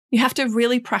You have to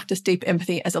really practice deep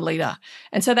empathy as a leader.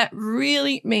 And so that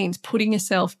really means putting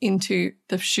yourself into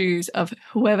the shoes of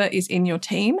whoever is in your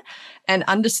team and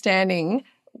understanding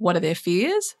what are their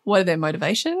fears, what are their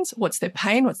motivations, what's their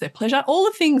pain, what's their pleasure, all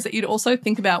the things that you'd also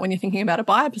think about when you're thinking about a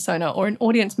buyer persona or an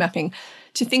audience mapping,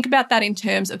 to think about that in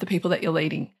terms of the people that you're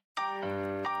leading.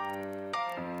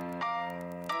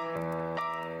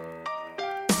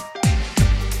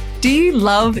 Do you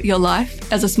love your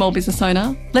life as a small business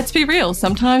owner? Let's be real,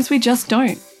 sometimes we just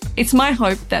don't. It's my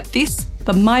hope that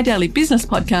the My Daily Business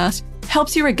podcast,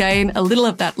 helps you regain a little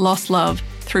of that lost love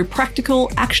through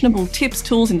practical, actionable tips,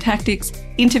 tools and tactics,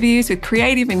 interviews with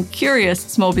creative and curious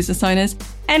small business owners,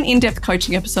 and in-depth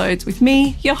coaching episodes with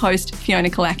me, your host,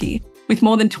 Fiona. With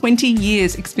more than 20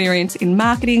 years experience in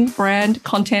marketing, brand,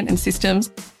 content and systems,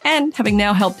 and having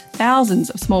now helped thousands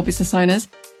of small business owners,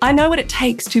 I know what it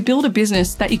takes to build a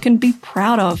business that you can be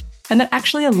proud of and that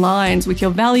actually aligns with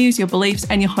your values, your beliefs,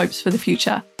 and your hopes for the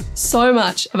future. So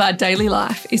much of our daily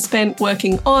life is spent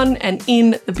working on and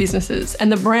in the businesses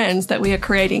and the brands that we are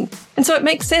creating. And so it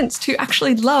makes sense to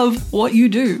actually love what you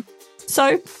do.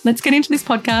 So let's get into this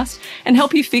podcast and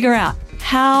help you figure out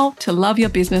how to love your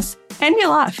business and your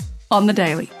life on the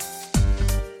daily.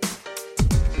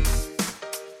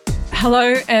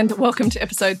 Hello and welcome to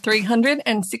episode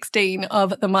 316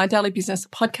 of the My Daily Business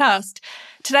podcast.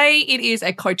 Today it is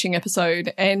a coaching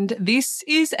episode, and this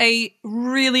is a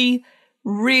really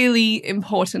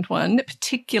important one,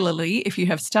 particularly if you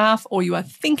have staff or you are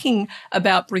thinking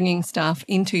about bringing staff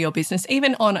into your business,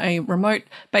 even on a remote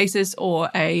basis or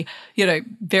a,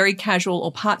 very casual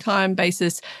or part-time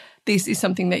basis. This is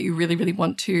something that you really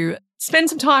want to spend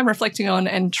some time reflecting on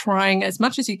and trying as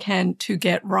much as you can to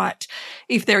get right,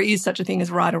 if there is such a thing as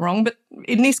right or wrong. But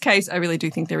in this case, I really do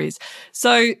think there is.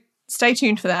 So stay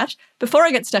tuned for that. Before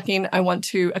I get stuck in, I want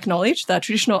to acknowledge the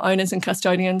traditional owners and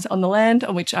custodians on the land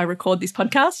on which I record this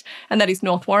podcast, and that is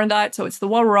North Warrandyte. So it's the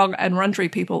Warrawong and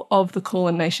Wurundjeri people of the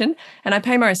Kulin Nation. And I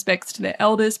pay my respects to their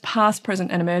elders, past,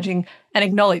 present and emerging, and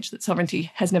acknowledge that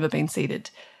sovereignty has never been ceded.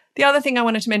 The other thing I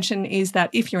wanted to mention is that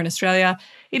if you're in Australia,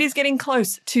 it is getting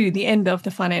close to the end of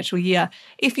the financial year.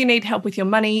 If you need help with your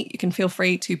money, you can feel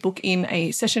free to book in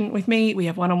a session with me. We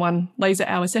have one-on-one laser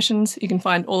hour sessions. You can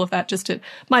find all of that just at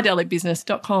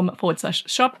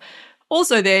mydailybusiness.com/shop.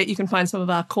 Also there, you can find some of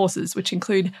our courses, which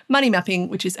include Money Mapping,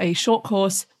 which is a short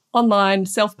course, online,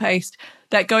 self-paced,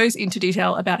 that goes into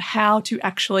detail about how to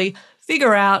actually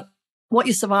figure out what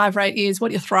your survive rate is,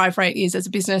 what your thrive rate is as a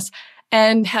business,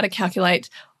 and how to calculate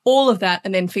all of that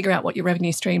and then figure out what your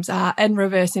revenue streams are and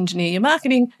reverse engineer your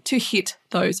marketing to hit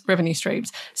those revenue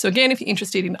streams. So again, if you're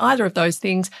interested in either of those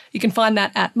things, you can find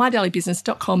that at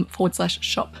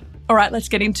mydailybusiness.com/shop. All right, let's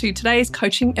get into today's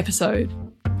coaching episode.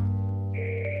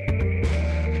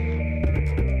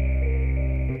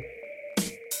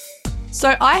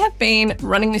 So I have been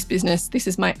running this business. This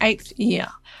is my 8th year.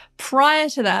 Prior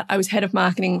to that, I was head of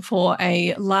marketing for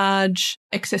a large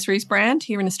accessories brand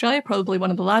here in Australia, probably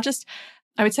one of the largest.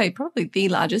 I would say probably the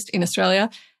largest in Australia,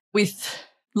 with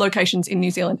locations in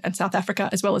New Zealand and South Africa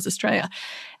as well as Australia.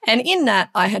 And in that,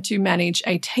 I had to manage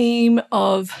a team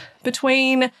of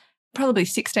between probably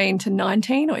 16 to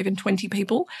 19 or even 20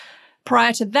 people.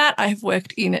 Prior to that, I have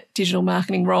worked in digital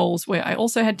marketing roles where I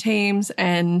also had teams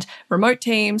and remote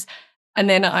teams. And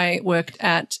then I worked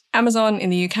at Amazon in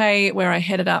the UK, where I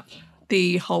headed up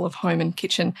the whole of home and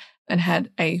kitchen and had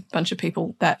a bunch of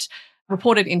people that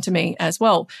reported into me as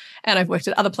well. And I've worked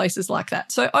at other places like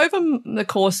that. So over the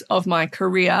course of my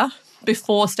career,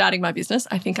 before starting my business,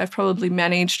 I think I've probably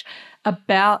managed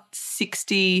about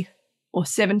 60 or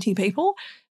 70 people.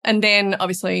 And then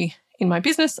obviously in my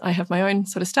business, I have my own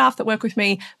sort of staff that work with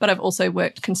me, but I've also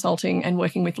worked consulting and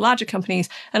working with larger companies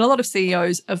and a lot of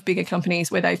CEOs of bigger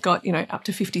companies where they've got, up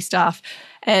to 50 staff,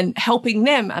 and helping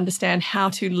them understand how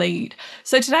to lead.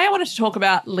 So today I wanted to talk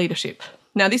about leadership.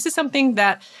 Now, this is something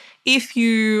that if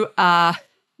you are,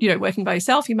 working by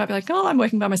yourself, you might be like, oh, I'm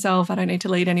working by myself, I don't need to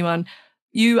lead anyone.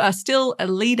 You are still a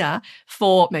leader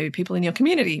for maybe people in your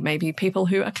community, maybe people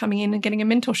who are coming in and getting a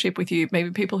mentorship with you,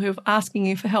 maybe people who are asking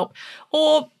you for help,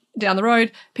 or down the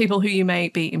road, people who you may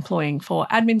be employing for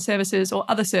admin services or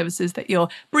other services that you're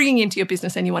bringing into your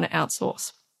business and you want to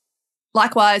outsource.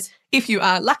 Likewise, if you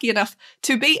are lucky enough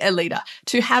to be a leader,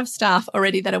 to have staff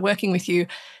already that are working with you,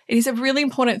 it is a really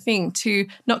important thing to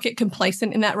not get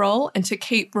complacent in that role and to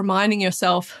keep reminding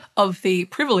yourself of the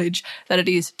privilege that it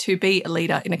is to be a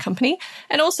leader in a company,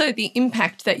 and also the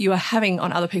impact that you are having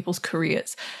on other people's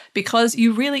careers, because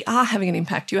you really are having an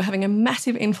impact. You are having a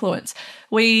massive influence.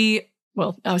 I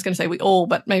was going to say we all,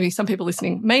 but maybe some people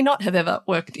listening may not have ever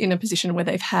worked in a position where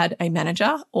they've had a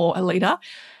manager or a leader.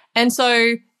 And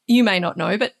so you may not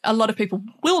know, but a lot of people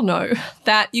will know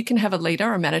that you can have a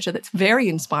leader or a manager that's very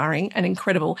inspiring and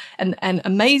incredible and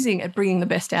amazing at bringing the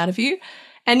best out of you.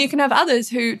 And you can have others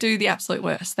who do the absolute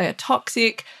worst. They are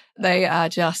toxic. They are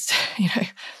just,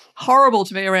 horrible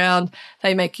to be around.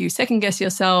 They make you second guess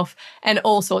yourself and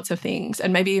all sorts of things.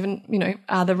 And maybe even,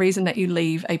 are the reason that you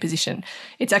leave a position.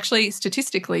 It's actually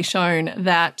statistically shown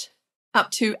that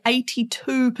up to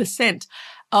 82%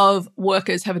 of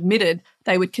workers have admitted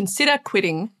they would consider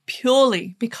quitting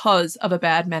purely because of a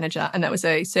bad manager. And that was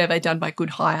a survey done by Good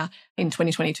Hire in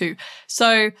 2022.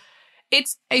 So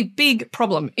it's a big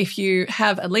problem if you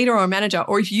have a leader or a manager,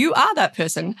 or if you are that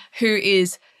person who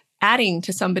is adding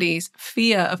to somebody's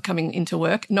fear of coming into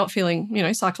work, not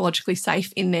feeling, psychologically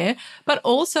safe in there. But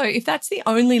also, if that's the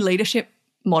only leadership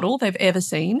model they've ever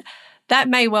seen, that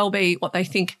may well be what they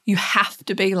think you have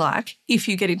to be like if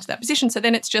you get into that position. So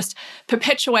then it's just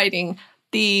perpetuating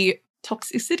the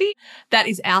toxicity that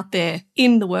is out there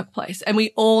in the workplace. And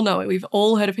we all know it. We've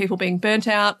all heard of people being burnt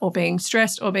out or being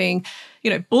stressed or being,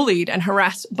 bullied and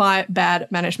harassed by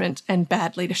bad management and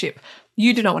bad leadership.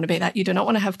 You do not want to be that. You do not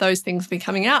want to have those things be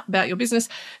coming out about your business.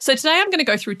 So today I'm going to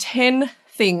go through 10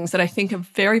 things that I think are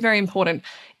very, very important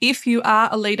if you are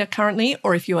a leader currently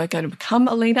or if you are going to become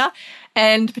a leader.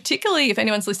 And particularly if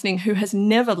anyone's listening who has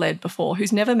never led before,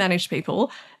 who's never managed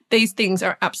people, these things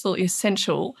are absolutely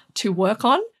essential to work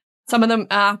on. Some of them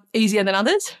are easier than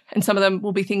others, and some of them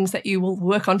will be things that you will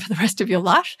work on for the rest of your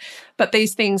life. But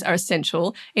these things are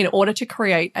essential in order to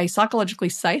create a psychologically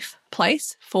safe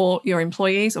place for your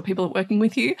employees or people working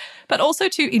with you, but also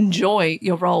to enjoy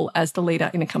your role as the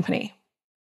leader in a company.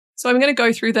 So I'm going to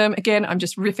go through them. Again, I'm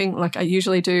just riffing like I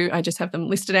usually do. I just have them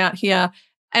listed out here.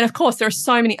 And of course, there are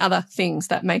so many other things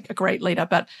that make a great leader,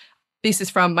 but this is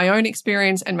from my own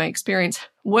experience and my experience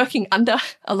working under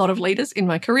a lot of leaders in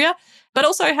my career, but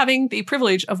also having the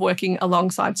privilege of working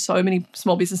alongside so many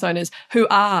small business owners who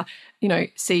are,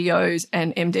 CEOs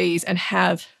and MDs and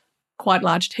have quite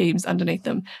large teams underneath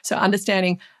them. So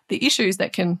understanding the issues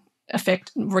that can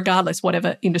affect, regardless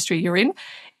whatever industry you're in,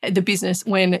 the business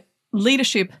when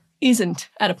leadership isn't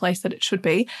at a place that it should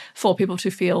be for people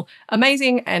to feel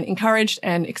amazing and encouraged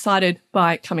and excited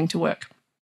by coming to work.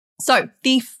 So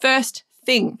the first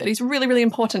thing that is really, really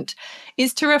important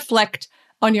is to reflect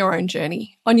on your own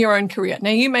journey, on your own career. Now,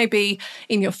 you may be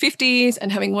in your 50s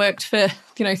and having worked for,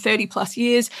 30 plus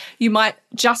years, you might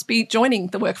just be joining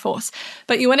the workforce.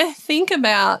 But you want to think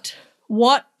about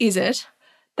what is it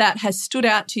that has stood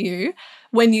out to you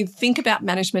when you think about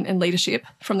management and leadership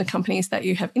from the companies that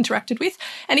you have interacted with.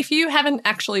 And if you haven't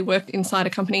actually worked inside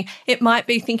a company, it might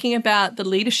be thinking about the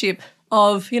leadership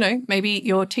of, maybe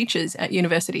your teachers at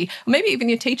university, or maybe even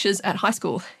your teachers at high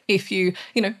school, if you,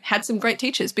 had some great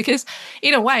teachers. Because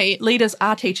in a way, leaders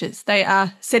are teachers. They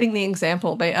are setting the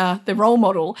example. They are the role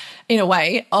model, in a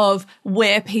way, of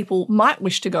where people might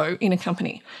wish to go in a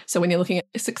company. So when you're looking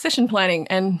at succession planning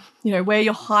and, where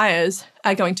your hires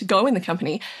are going to go in the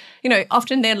company,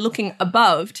 often they're looking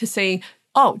above to see,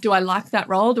 oh, do I like that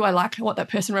role? Do I like what that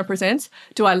person represents?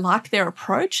 Do I like their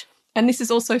approach? And this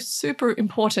is also super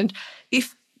important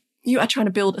if you are trying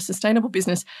to build a sustainable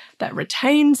business that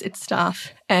retains its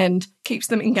staff and keeps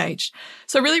them engaged.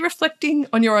 So really reflecting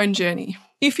on your own journey.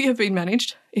 If you have been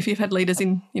managed, if you've had leaders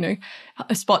in,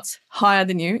 spots higher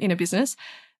than you in a business,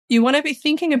 you want to be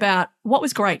thinking about what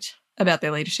was great about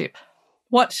their leadership.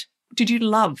 What did you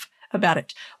love about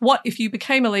it? What, if you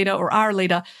became a leader or are a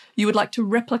leader, you would like to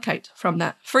replicate from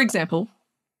that? For example,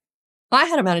 I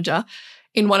had a manager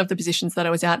in one of the positions that I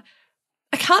was at.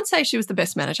 I can't say she was the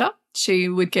best manager. She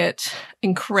would get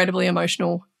incredibly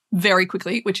emotional very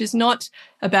quickly, which is not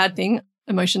a bad thing.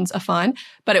 Emotions are fine,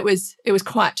 but it was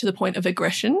quite to the point of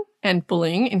aggression and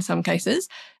bullying in some cases.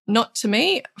 Not to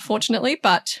me, fortunately,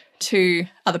 but to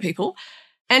other people.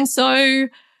 And so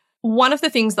one of the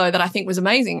things, though, that I think was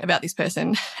amazing about this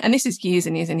person, and this is years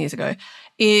and years and years ago,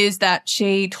 is that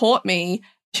she taught me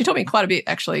quite a bit,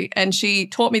 actually, and she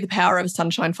taught me the power of a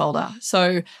sunshine folder.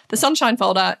 So the sunshine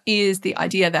folder is the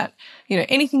idea that,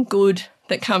 anything good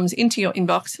that comes into your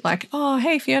inbox, like, oh,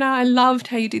 hey, Fiona, I loved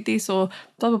how you did this, or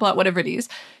blah, blah, blah, whatever it is,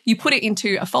 you put it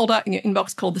into a folder in your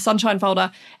inbox called the sunshine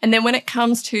folder. And then when it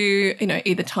comes to,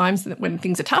 either times when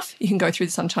things are tough, you can go through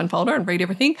the sunshine folder and read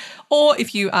everything. Or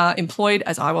if you are employed,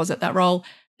 as I was at that role,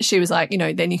 she was like,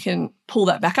 then you can pull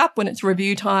that back up when it's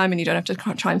review time and you don't have to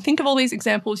try and think of all these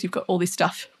examples. You've got all this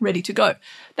stuff ready to go.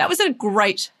 That was a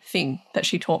great thing that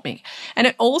she taught me. And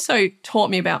it also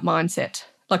taught me about mindset.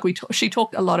 Like she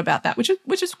talked a lot about that, which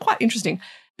is quite interesting,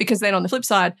 because then on the flip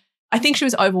side, I think she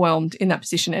was overwhelmed in that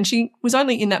position. And she was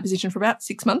only in that position for about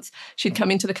 6 months. She'd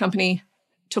come into the company,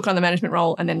 took on the management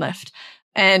role and then left.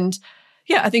 And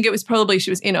I think it was probably she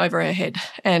was in over her head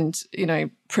and,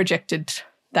 projected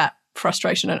that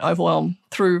frustration and overwhelm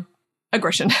through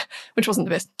aggression, which wasn't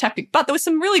the best tactic. But there were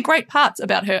some really great parts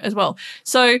about her as well.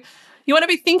 So you want to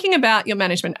be thinking about your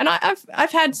management. And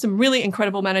I've had some really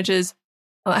incredible managers.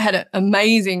 I had an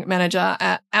amazing manager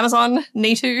at Amazon,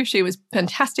 Nitu. She was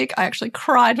fantastic. I actually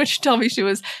cried when she told me she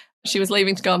was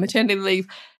leaving to go on maternity leave.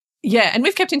 Yeah, and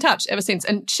we've kept in touch ever since.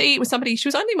 And she was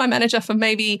only my manager for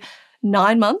maybe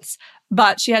 9 months,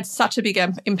 but she had such a big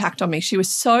impact on me. She was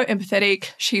so empathetic.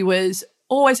 She was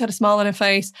always had a smile on her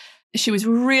face. She was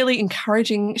really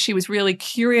encouraging. She was really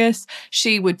curious.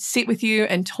 She would sit with you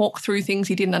and talk through things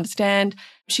you didn't understand.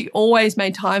 She always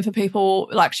made time for people.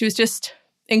 Like, she was just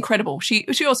incredible. She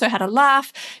also had a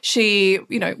laugh. She,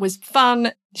 was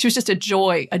fun. She was just a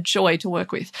joy to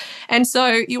work with. And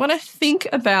so you want to think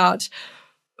about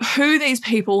who these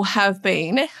people have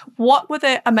been. What were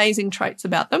the amazing traits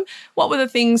about them? What were the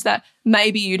things that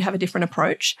maybe you'd have a different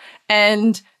approach?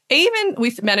 And even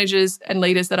with managers and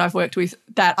leaders that I've worked with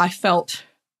that I felt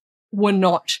were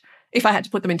not, if I had to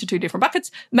put them into two different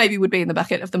buckets, maybe would be in the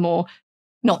bucket of the more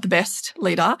not the best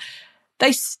leader,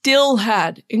 they still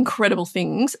had incredible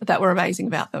things that were amazing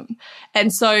about them.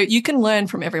 And so you can learn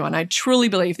from everyone. I truly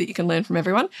believe that you can learn from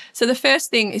everyone. So the first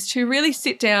thing is to really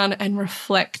sit down and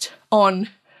reflect on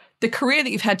the career that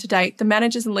you've had to date, the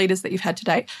managers and leaders that you've had to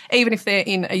date, even if they're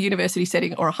in a university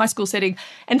setting or a high school setting,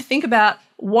 and think about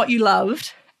what you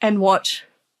loved and what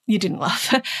you didn't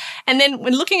love. And then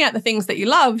when looking at the things that you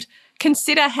loved,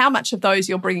 consider how much of those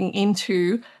you're bringing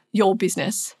into your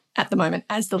business at the moment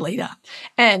as the leader.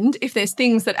 And if there's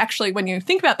things that actually, when you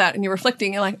think about that and you're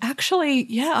reflecting, you're like, actually,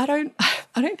 yeah, I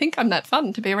don't think I'm that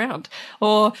fun to be around.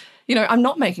 Or, I'm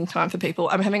not making time for people.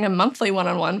 I'm having a monthly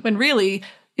one-on-one when really,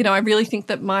 I really think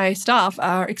that my staff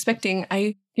are expecting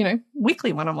a,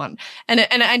 weekly one-on-one. And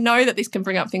I know that this can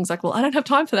bring up things like, well, I don't have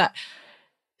time for that.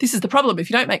 This is the problem. If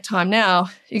you don't make time now,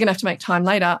 you're going to have to make time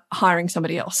later hiring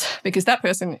somebody else, because that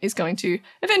person is going to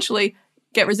eventually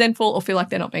get resentful or feel like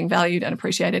they're not being valued and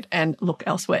appreciated and look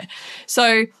elsewhere.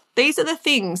 So these are the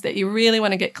things that you really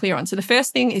want to get clear on. So the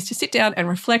first thing is to sit down and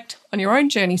reflect on your own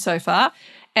journey so far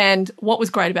and what was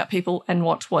great about people and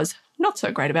what was not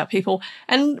so great about people,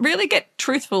 and really get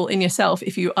truthful in yourself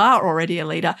if you are already a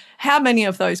leader. How many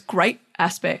of those great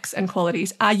aspects and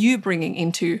qualities are you bringing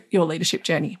into your leadership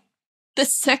journey? The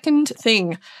second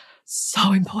thing,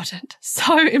 so important,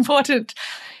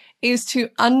 is to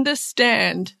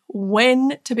understand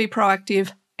when to be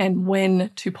proactive and when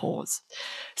to pause.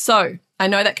 So I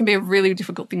know that can be a really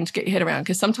difficult thing to get your head around,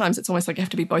 because sometimes it's almost like you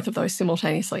have to be both of those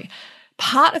simultaneously.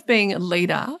 Part of being a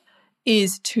leader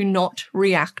is to not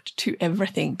react to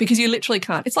everything, because you literally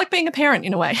can't. It's like being a parent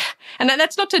in a way. And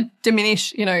that's not to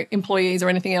diminish, employees or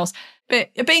anything else.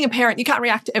 But being a parent, you can't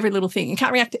react to every little thing. You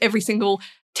can't react to every single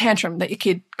tantrum that your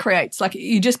kid creates. Like,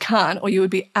 you just can't, or you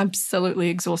would be absolutely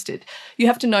exhausted. You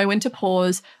have to know when to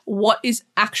pause, what is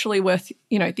actually worth,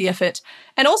 the effort,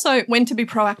 and also when to be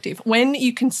proactive. When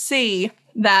you can see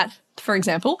that, for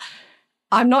example,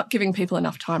 I'm not giving people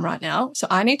enough time right now, so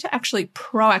I need to actually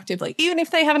proactively, even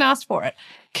if they haven't asked for it,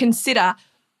 consider,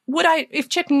 if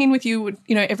checking in with you would,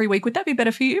 every week, would that be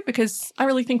better for you? Because I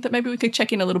really think that maybe we could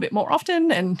check in a little bit more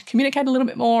often and communicate a little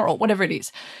bit more, or whatever it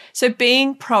is. So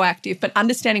being proactive, but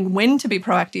understanding when to be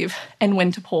proactive and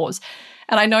when to pause.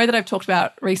 And I know that I've talked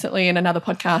about recently in another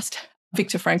podcast,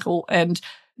 Viktor Frankl, and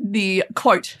the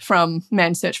quote from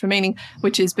Man's Search for Meaning,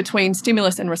 which is, between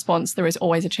stimulus and response, there is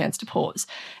always a chance to pause.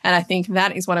 And I think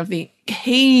that is one of the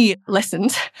key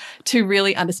lessons to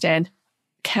really understand,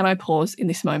 can I pause in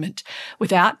this moment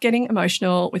without getting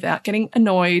emotional, without getting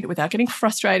annoyed, without getting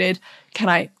frustrated? Can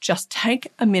I just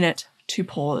take a minute to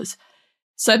pause?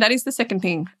 So that is the second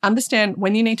thing. Understand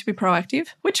when you need to be proactive,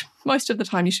 which most of the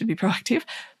time you should be proactive.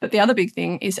 But the other big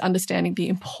thing is understanding the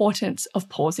importance of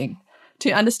pausing.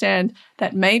 To understand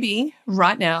that maybe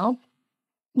right now,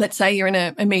 let's say you're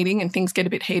in a meeting and things get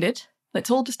a bit heated. Let's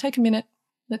all just take a minute.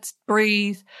 Let's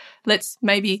breathe. Let's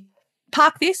maybe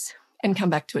park this and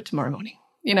come back to it tomorrow morning.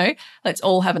 Let's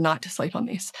all have a night to sleep on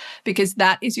this, because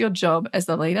that is your job as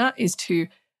the leader, is to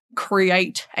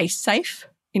create a safe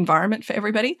environment for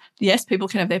everybody. Yes, people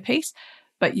can have their peace,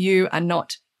 but you are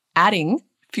not adding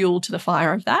fuel to the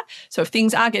fire of that. So if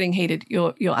things are getting heated,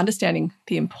 you're understanding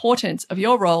the importance of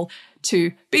your role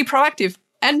to be proactive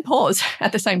and pause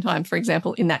at the same time, for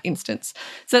example, in that instance.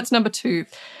 So that's number 2.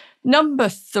 Number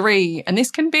 3, and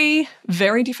this can be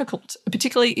very difficult,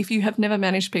 particularly if you have never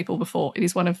managed people before. It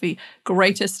is one of the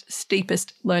greatest,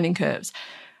 steepest learning curves.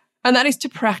 And that is to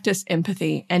practice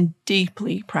empathy, and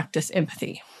deeply practice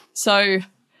empathy. So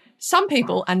some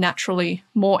people are naturally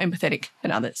more empathetic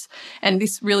than others. And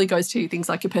this really goes to things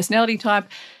like your personality type,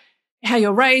 how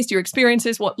you're raised, your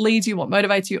experiences, what leads you, what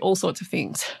motivates you, all sorts of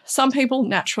things. Some people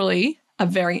naturally are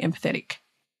very empathetic.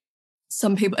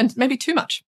 Some people, and maybe too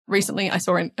much. Recently, I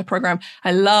saw in a program,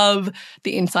 I love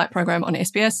the Insight program on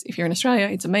SBS. If you're in Australia,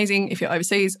 it's amazing. If you're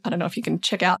overseas, I don't know if you can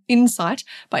check out Insight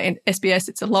by SBS.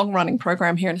 It's a long-running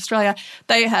program here in Australia.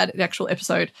 They had an actual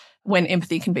episode when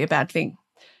empathy can be a bad thing.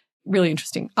 Really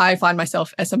interesting. I find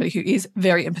myself as somebody who is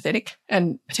very empathetic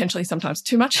and potentially sometimes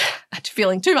too much,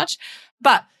 feeling too much,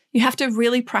 but you have to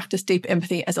really practice deep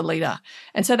empathy as a leader.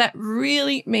 And so that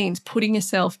really means putting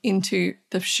yourself into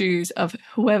the shoes of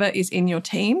whoever is in your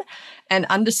team and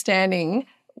understanding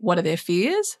what are their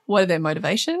fears, what are their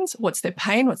motivations, what's their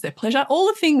pain, what's their pleasure, all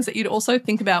the things that you'd also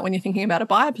think about when you're thinking about a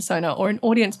buyer persona or an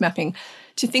audience mapping,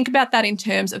 to think about that in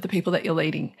terms of the people that you're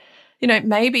leading. You know,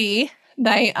 maybe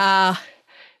they are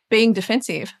being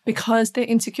defensive because they're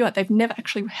insecure. They've never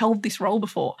actually held this role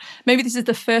before. Maybe this is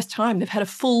the first time they've had a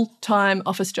full-time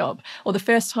office job, or the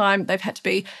first time they've had to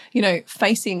be,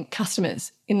 facing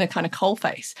customers in the kind of coal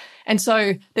face. And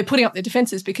so they're putting up their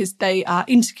defenses because they are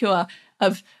insecure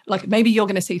of, like, maybe you're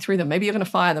going to see through them, maybe you're going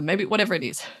to fire them, maybe whatever it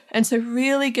is. And so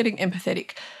really getting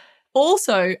empathetic.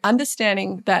 Also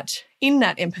understanding that in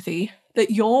that empathy, that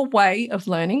your way of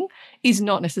learning is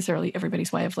not necessarily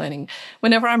everybody's way of learning.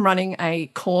 Whenever I'm running a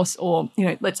course or,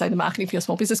 let's say the Marketing for Your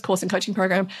Small Business course and coaching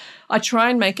program, I try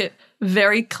and make it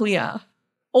very clear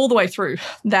all the way through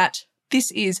that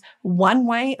this is one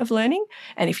way of learning.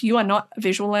 And if you are not a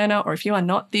visual learner, or if you are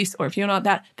not this, or if you're not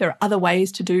that, there are other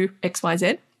ways to do X, Y,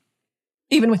 Z.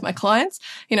 Even with my clients,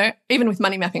 even with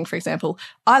money mapping, for example,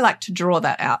 I like to draw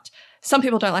that out. Some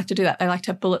people don't like to do that. They like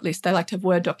to have bullet lists. They like to have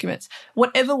Word documents.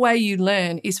 Whatever way you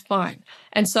learn is fine.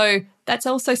 And so that's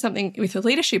also something with your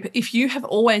leadership. If you have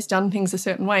always done things a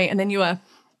certain way and then you are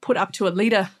put up to a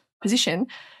leader position,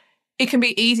 it can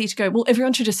be easy to go, well,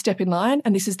 everyone should just step in line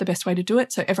and this is the best way to do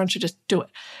it, so everyone should just do it.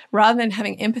 Rather than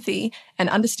having empathy and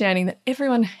understanding that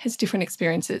everyone has different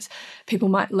experiences. People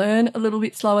might learn a little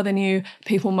bit slower than you.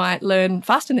 People might learn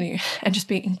faster than you and just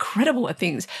be incredible at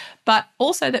things. But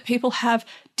also that people have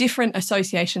different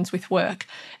associations with work.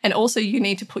 And also you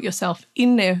need to put yourself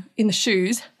in the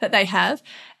shoes that they have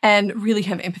and really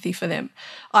have empathy for them.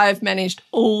 I've managed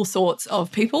all sorts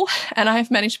of people, and I have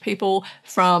managed people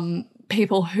from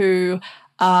people who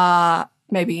are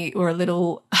maybe were a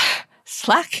little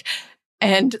slack,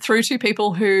 and through to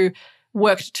people who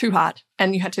worked too hard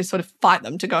and you had to sort of fight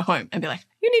them to go home and be like,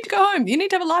 you need to go home. You need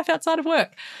to have a life outside of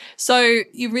work. So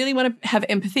you really want to have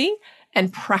empathy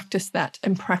and practice that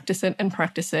and practice it and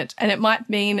practice it. And it might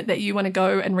mean that you want to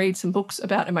go and read some books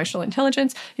about emotional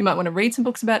intelligence. You might want to read some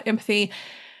books about empathy.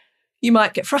 You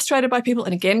might get frustrated by people.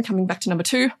 And again, coming back to number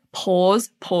 2, pause,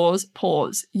 pause,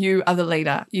 pause. You are the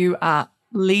leader. You are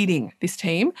leading this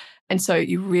team. And so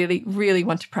you really, really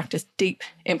want to practice deep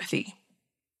empathy.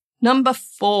 Number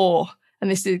 4, and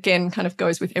this again kind of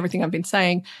goes with everything I've been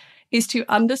saying, is to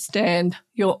understand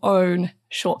your own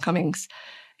shortcomings,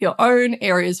 your own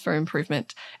areas for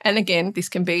improvement. And again, this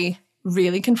can be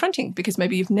really confronting because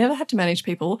maybe you've never had to manage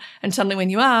people, and suddenly when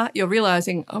you are, you're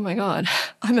realizing, oh my God,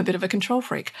 I'm a bit of a control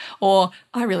freak, or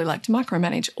I really like to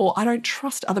micromanage, or I don't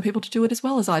trust other people to do it as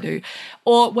well as I do,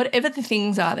 or whatever the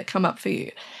things are that come up for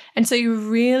you. And so you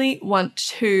really want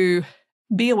to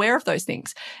be aware of those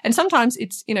things. And sometimes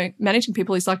it's, managing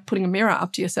people is like putting a mirror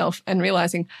up to yourself and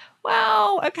realizing,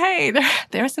 wow, okay,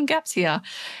 there are some gaps here.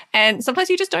 And sometimes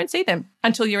you just don't see them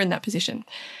until you're in that position.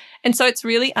 And so it's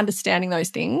really understanding those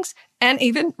things and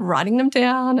even writing them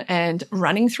down and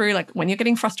running through, like when you're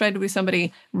getting frustrated with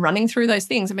somebody, running through those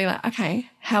things and being like, okay,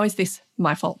 how is this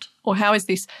my fault? Or how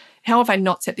have I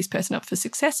not set this person up for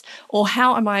success? Or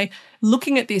how am I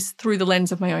looking at this through the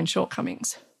lens of my own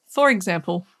shortcomings? For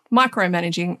example,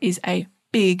 micromanaging is a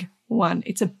big one.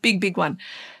 It's a big, big one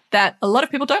that a lot of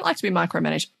people don't like to be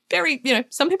micromanaged.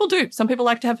 Some people do. Some people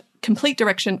like to have complete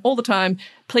direction all the time.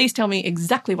 Please tell me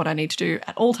exactly what I need to do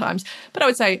at all times. But I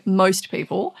would say most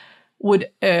people would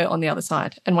err on the other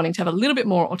side and wanting to have a little bit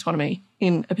more autonomy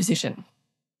in a position.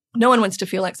 No one wants to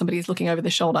feel like somebody is looking over their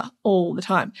shoulder all the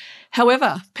time.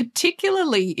 However,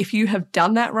 particularly if you have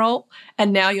done that role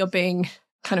and now you're being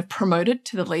kind of promoted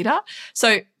to the leader.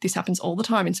 So this happens all the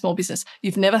time in small business.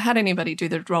 You've never had anybody do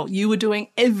the role. You were doing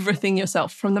everything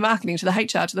yourself, from the marketing to the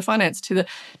HR to the finance to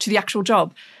the actual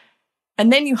job.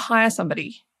 And then you hire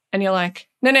somebody and you're like,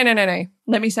 no.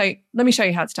 Let me show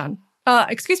you how it's done.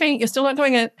 Excuse me, you're still not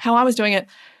doing it how I was doing it.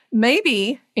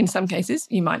 Maybe in some cases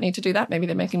you might need to do that. Maybe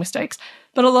they're making mistakes.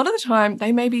 But a lot of the time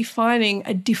they may be finding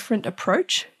a different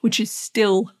approach, which is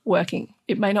still working.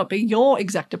 It may not be your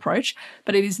exact approach,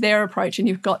 but it is their approach. And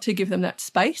you've got to give them that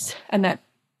space and that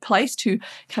place to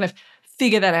kind of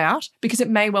figure that out, because it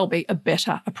may well be a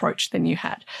better approach than you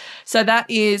had. So that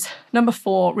is number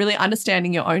 4, really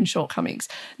understanding your own shortcomings.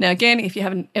 Now, again, if you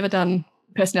haven't ever done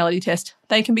personality test,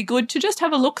 they can be good to just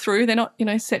have a look through. They're not,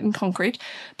 set in concrete,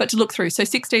 but to look through. So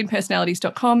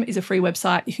 16personalities.com is a free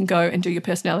website. You can go and do your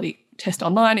personality test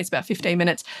online. It's about 15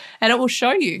 minutes and it will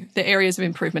show you the areas of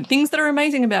improvement, things that are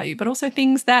amazing about you, but also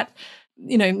things that,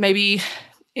 maybe,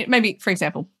 for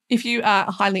example, if you are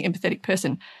a highly empathetic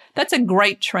person, that's a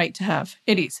great trait to have.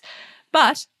 It is.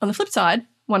 But on the flip side,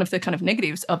 one of the kind of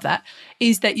negatives of that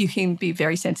is that you can be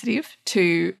very sensitive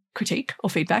to critique or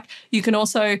feedback. You can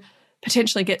also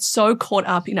potentially get so caught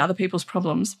up in other people's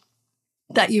problems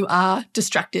that you are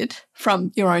distracted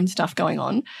from your own stuff going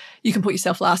on. You can put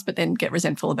yourself last, but then get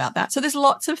resentful about that. So there's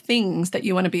lots of things that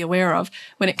you want to be aware of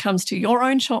when it comes to your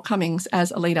own shortcomings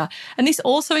as a leader. And this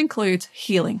also includes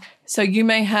healing. So you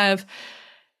may have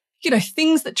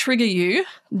things that trigger you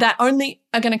that only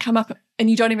are going to come up and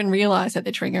you don't even realize that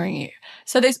they're triggering you.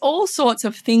 So there's all sorts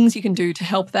of things you can do to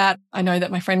help that. I know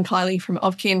that my friend Kylie from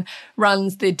Ovkin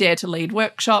runs the Dare to Lead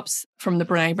workshops from the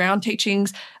Brené Brown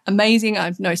teachings. Amazing.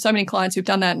 I know so many clients who've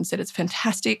done that and said it's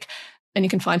fantastic. And you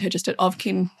can find her just at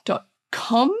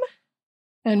ovkin.com.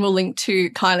 And we'll link to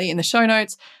Kylie in the show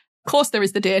notes. Of course, there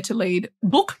is the Dare to Lead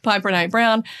book by Brené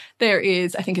Brown. There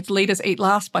is, I think it's Leaders Eat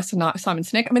Last by Simon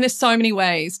Sinek. I mean, there's so many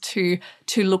ways to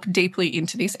look deeply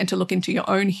into this and to look into your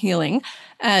own healing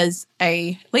as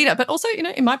a leader. But also,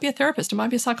 it might be a therapist, it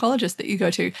might be a psychologist that you go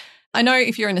to. I know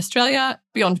if you're in Australia,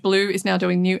 Beyond Blue is now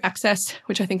doing new access,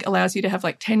 which I think allows you to have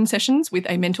 10 sessions with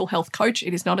a mental health coach.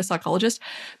 It is not a psychologist,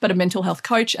 but a mental health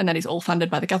coach, and that is all funded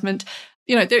by the government.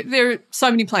 There are so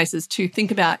many places to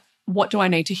think about what do I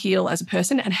need to heal as a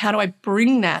person and how do I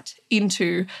bring that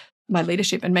into my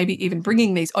leadership and maybe even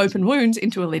bringing these open wounds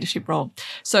into a leadership role.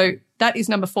 So that is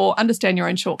number 4, understand your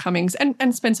own shortcomings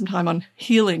and spend some time on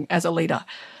healing as a leader.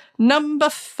 Number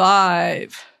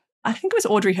 5, I think it was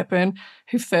Audrey Hepburn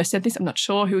who first said this. I'm not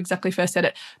sure who exactly first said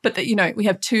it, but that, we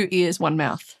have 2 ears, 1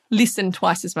 mouth. Listen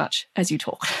twice as much as you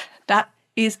talk. That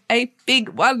is a big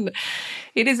one.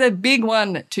 It is a big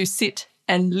one to sit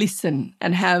and listen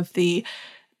and have the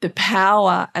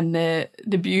power and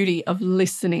the beauty of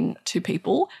listening to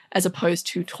people as opposed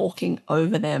to talking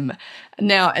over them.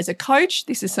 Now, as a coach,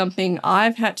 this is something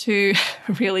I've had to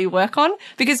really work on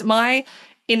because my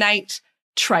innate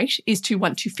trait is to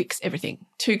want to fix everything,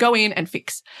 to go in and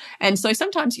fix. And so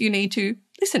sometimes you need to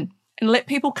listen and let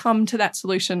people come to that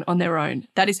solution on their own.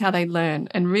 That is how they learn.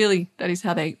 And really, that is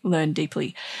how they learn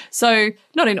deeply. So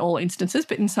not in all instances,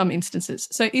 but in some instances.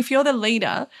 So if you're the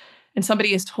leader and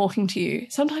somebody is talking to you,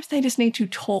 sometimes they just need to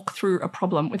talk through a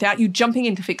problem without you jumping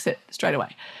in to fix it straight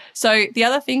away. So the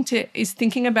other thing is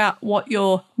thinking about what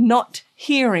you're not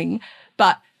hearing,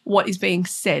 but what is being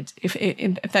said, if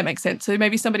that makes sense. So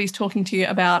maybe somebody's talking to you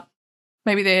about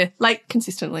maybe they're late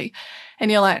consistently and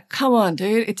you're like, come on,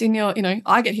 dude, it's in your,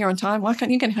 I get here on time. Why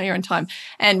can't you get here on time?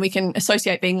 And we can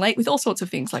associate being late with all sorts of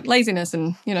things like laziness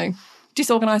and,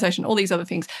 disorganization, all these other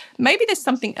things. Maybe there's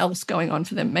something else going on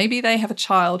for them. Maybe they have a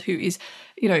child who is,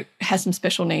 has some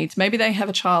special needs. Maybe they have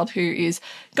a child who is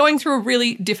going through a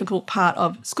really difficult part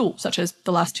of school, such as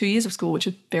the last 2 years of school, which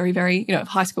is very, very,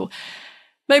 high school.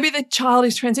 Maybe the child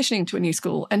is transitioning to a new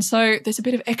school. And so there's a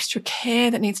bit of extra care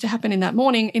that needs to happen in that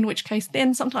morning, in which case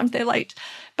then sometimes they're late.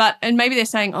 And maybe they're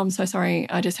saying, oh, I'm so sorry,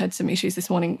 I just had some issues this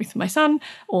morning with my son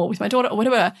or with my daughter or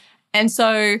whatever. And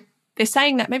so they're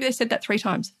saying that, maybe they said that 3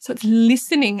 times. So it's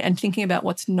listening and thinking about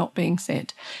what's not being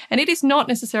said. And it is not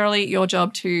necessarily your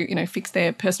job to, fix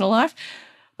their personal life,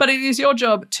 but it is your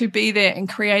job to be there and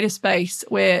create a space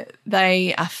where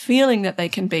they are feeling that they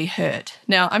can be heard.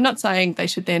 Now, I'm not saying they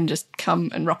should then just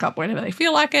come and rock up whenever they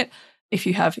feel like it, if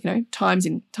you have,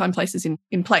 places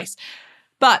in place.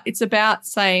 But it's about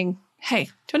saying, hey, do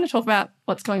you want to talk about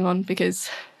what's going on? Because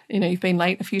you've been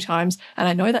late a few times and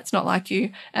I know that's not like you.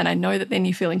 And I know that then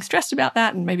you're feeling stressed about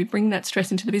that and maybe bringing that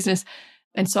stress into the business.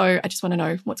 And so I just want to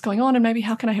know what's going on and maybe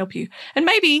how can I help you? And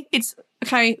maybe it's,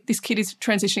 okay, this kid is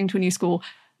transitioning to a new school.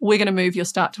 We're going to move your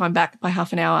start time back by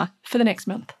half an hour for the next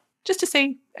month just to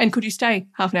see. And could you stay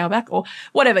half an hour back or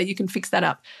whatever? You can fix that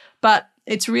up. But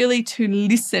it's really to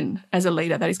listen as a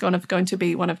leader. That is going to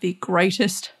be one of the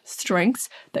greatest strengths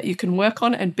that you can work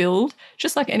on and build,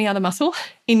 just like any other muscle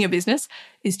in your business,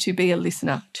 is to be a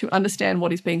listener, to understand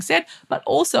what is being said, but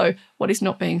also what is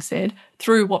not being said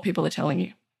through what people are telling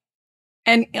you.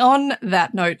 And on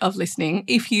that note of listening,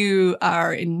 if you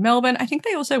are in Melbourne, I think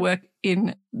they also work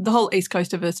in the whole east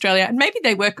coast of Australia, and maybe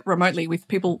they work remotely with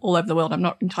people all over the world. I'm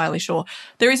not entirely sure.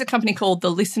 There is a company called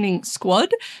The Listening Squad,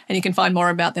 and you can find more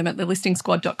about them at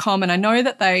thelisteningsquad.com. And I know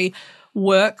that they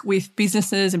work with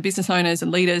businesses and business owners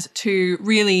and leaders to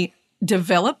really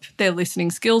develop their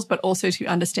listening skills, but also to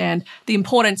understand the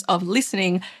importance of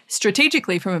listening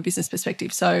strategically from a business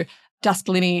perspective. So Dusk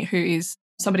Linney, who is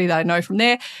somebody that I know from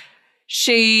there,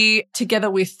 she,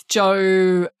 together with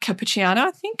Joe Cappucciano,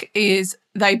 I think,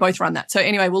 they both run that. So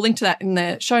anyway, we'll link to that in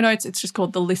the show notes. It's just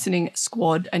called The Listening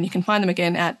Squad, and you can find them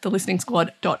again at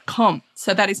thelisteningsquad.com.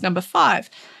 So that is number 5.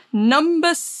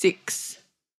 Number 6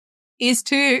 is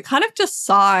to kind of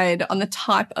decide on the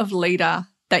type of leader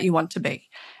that you want to be.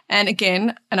 And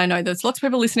again, and I know there's lots of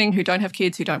people listening who don't have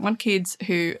kids, who don't want kids,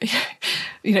 who,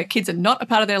 kids are not a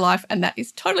part of their life, and that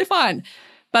is totally fine.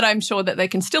 But I'm sure that they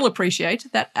can still appreciate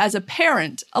that as a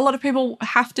parent, a lot of people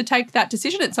have to take that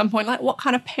decision at some point, like, what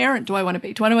kind of parent do I want to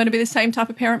be? Do I want to be the same type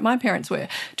of parent my parents were?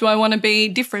 Do I want to be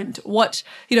different?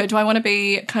 Do I want to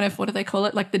be kind of, what do they call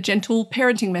it, like the gentle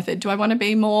parenting method? Do I want to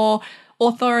be more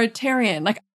authoritarian?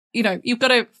 You've got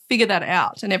to figure that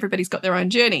out, and everybody's got their own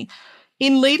journey.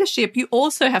 In leadership, you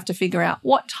also have to figure out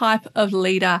what type of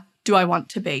leader do I want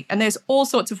to be? And there's all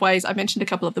sorts of ways. I mentioned a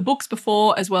couple of the books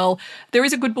before as well. There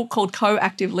is a good book called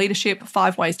Co-Active Leadership,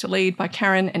 5 Ways to Lead by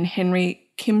Karen and Henry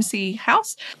Kimsey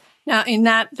House. Now, in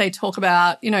that, they talk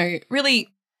about, really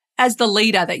as the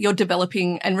leader that you're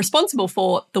developing and responsible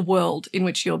for the world in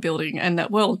which you're building, and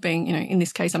that world being, in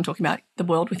this case, I'm talking about the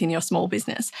world within your small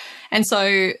business. And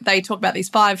so they talk about these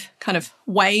 5 kind of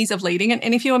ways of leading.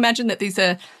 And if you imagine that these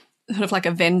are sort of like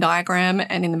a Venn diagram,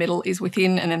 and in the middle is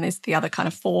within, and then there's the other kind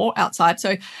of 4 outside.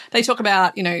 So they talk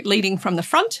about, leading from the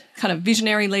front, kind of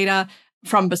visionary leader,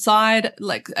 from beside,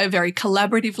 like a very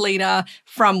collaborative leader,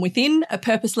 from within, a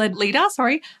purpose-led leader,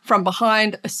 from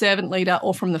behind, a servant leader,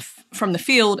 or from the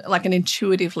field, like an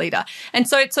intuitive leader. And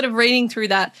so it's sort of reading through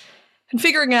that and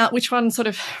figuring out which one sort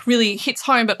of really hits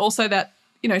home, but also that,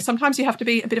 sometimes you have to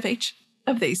be a bit of each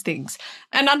of these things,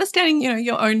 and understanding,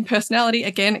 your own personality.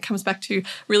 Again, it comes back to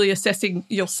really assessing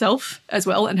yourself as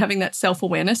well, and having that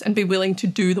self-awareness, and be willing to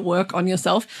do the work on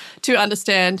yourself to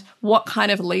understand what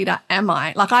kind of leader am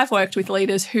I. Like, I've worked with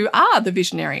leaders who are the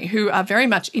visionary, who are very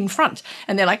much in front,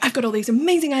 and they're like, I've got all these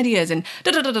amazing ideas and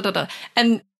da-da-da-da-da.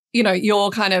 And, you're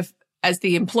kind of, as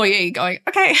the employee, going,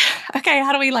 okay,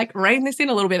 how do we rein this in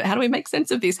a little bit? How do we make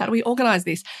sense of this? How do we organize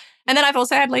this? And then I've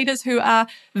also had leaders who are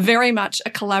very much a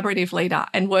collaborative leader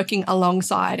and working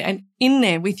alongside and in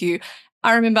there with you.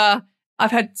 I remember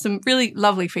I've had some really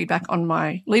lovely feedback on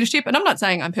my leadership, and I'm not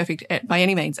saying I'm perfect by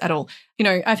any means at all.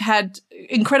 I've had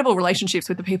incredible relationships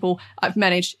with the people I've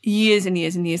managed years and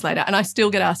years and years later, and I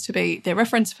still get asked to be their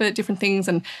reference for different things.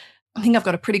 And I think I've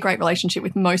got a pretty great relationship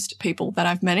with most people that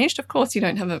I've managed. Of course, you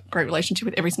don't have a great relationship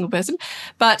with every single person,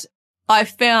 but I've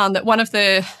found that one of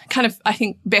the kind of, I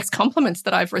think, best compliments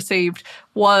that I've received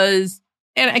was,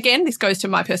 and again, this goes to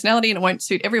my personality and it won't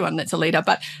suit everyone that's a leader,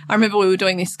 but I remember we were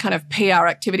doing this kind of PR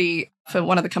activity for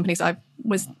one of the companies I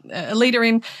was a leader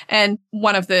in, and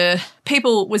one of the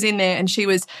people was in there, and she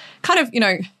was kind of,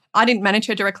 I didn't manage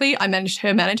her directly, I managed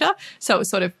her manager. So it was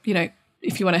sort of,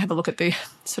 if you want to have a look at the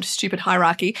sort of stupid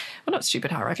hierarchy, well, not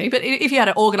stupid hierarchy, but if you had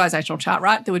an organisational chart,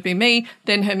 right, there would be me,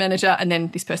 then her manager, and then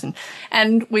this person.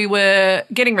 And we were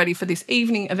getting ready for this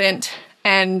evening event,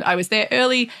 and I was there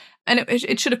early, and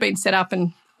it should have been set up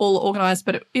and all organised,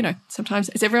 but, sometimes,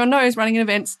 as everyone knows, running in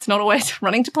events, it's not always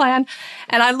running to plan.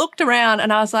 And I looked around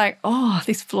and I was like, oh,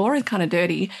 this floor is kind of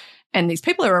dirty, and these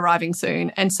people are arriving soon.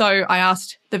 And so I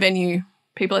asked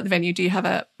people at the venue, do you have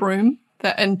a broom?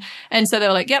 And so they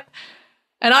were like, yep.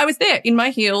 And I was there in my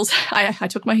heels. I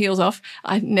took my heels off.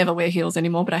 I never wear heels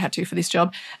anymore, but I had to for this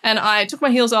job. And I took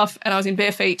my heels off and I was in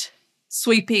bare feet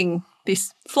sweeping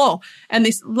this floor. And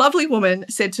this lovely woman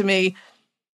said to me,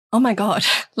 oh my God,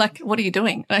 what are you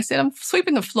doing? And I said, I'm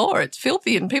sweeping the floor. It's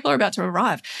filthy and people are about to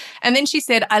arrive. And then she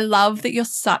said, I love that you're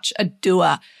such a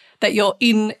doer, that you're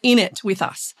in it with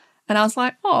us. And I was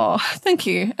like, oh, thank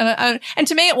you. And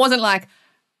to me, it wasn't like,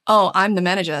 oh, I'm the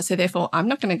manager, so therefore I'm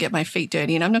not going to get my feet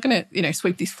dirty and I'm not going to,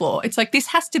 sweep this floor. It's like, this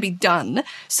has to be done,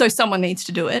 so someone needs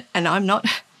to do it, and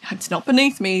it's not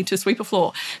beneath me to sweep a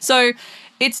floor. So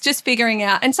it's just figuring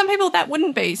out, and some people that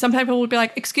wouldn't be. Some people would be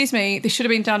like, excuse me, this should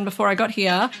have been done before I got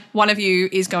here. One of you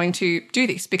is going to do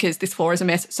this because this floor is a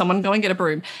mess. Someone go and get a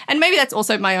broom. And maybe that's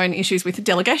also my own issues with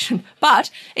delegation,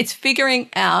 but it's figuring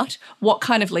out what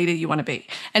kind of leader you want to be.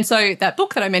 And so that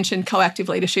book that I mentioned, Co-Active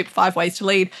Leadership, 5 Ways to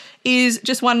Lead, is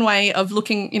just one way of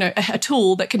looking, a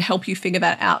tool that can help you figure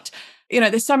that out.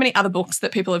 there's so many other books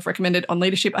that people have recommended on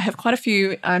leadership. I have quite a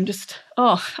few. I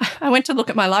went to look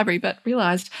at my library but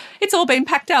realised it's all been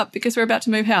packed up because we're about to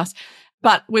move house.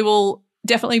 But we will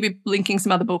definitely be linking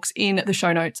some other books in the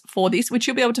show notes for this, which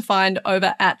you'll be able to find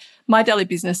over at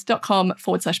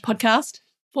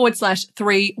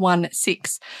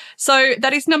mydailybusiness.com/podcast/316. So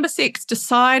that is number 6.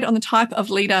 Decide on the type of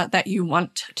leader that you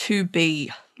want to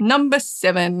be. Number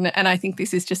 7, and I think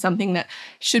this is just something that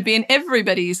should be in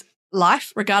everybody's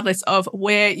life, regardless of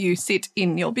where you sit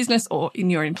in your business or in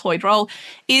your employed role,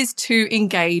 is to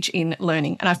engage in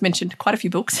learning. And I've mentioned quite a few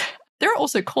books. There are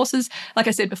also courses. Like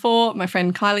I said before, my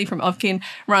friend Kylie from Ovkin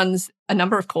runs a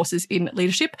number of courses in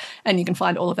leadership, and you can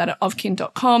find all of that at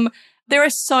ovkin.com. There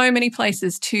are so many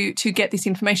places to get this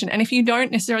information. And if you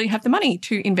don't necessarily have the money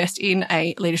to invest in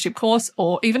a leadership course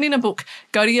or even in a book,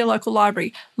 go to your local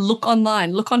library, look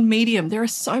online, look on Medium. There are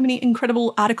so many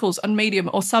incredible articles on Medium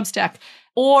or Substack,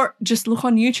 or just look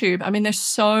on YouTube. I mean, there's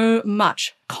so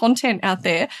much content out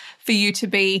there for you to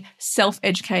be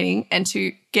self-educating and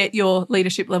to get your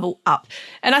leadership level up.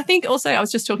 And I think also, I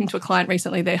was just talking to a client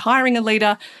recently, they're hiring a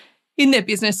leader in their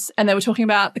business, and they were talking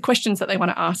about the questions that they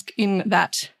want to ask in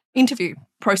that interview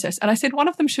process. And I said, one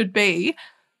of them should be,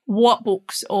 what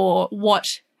books or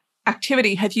what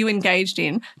activity have you engaged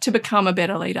in to become a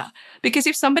better leader? Because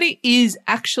if somebody is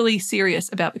actually serious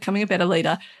about becoming a better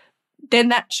leader, then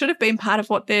that should have been part of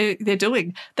what they're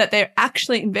doing, that they're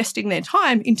actually investing their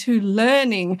time into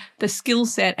learning the skill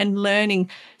set and learning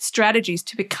strategies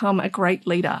to become a great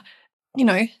leader.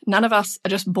 None of us are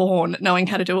just born knowing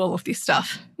how to do all of this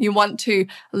stuff. You want to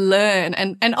learn,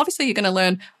 and obviously you're going to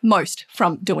learn most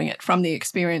from doing it, from the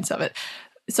experience of it.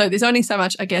 So there's only so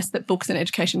much, I guess, that books and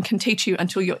education can teach you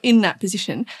until you're in that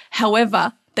position.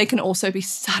 However, they can also be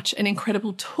such an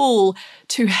incredible tool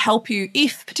to help you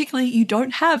if particularly you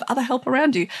don't have other help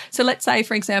around you. So let's say,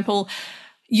 for example,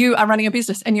 you are running a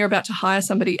business and you're about to hire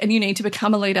somebody and you need to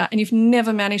become a leader and you've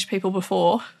never managed people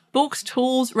before. Books,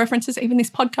 tools, references, even this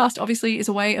podcast obviously is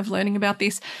a way of learning about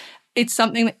this. It's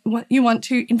something that you want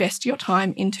to invest your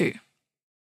time into.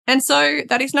 And so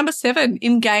that is number 7,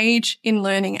 engage in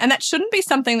learning. And that shouldn't be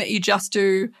something that you just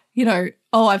do,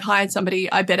 I've hired somebody,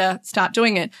 I better start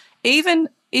doing it. Even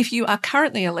if you are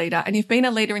currently a leader and you've been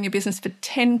a leader in your business for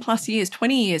 10 plus years,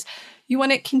 20 years, you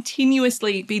want to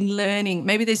continuously be learning.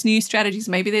 Maybe there's new strategies,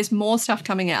 maybe there's more stuff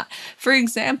coming out. For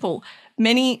example,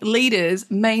 many leaders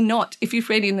may not, if you've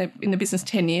been in the business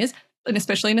 10 years, and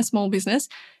especially in a small business,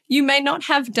 you may not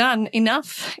have done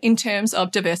enough in terms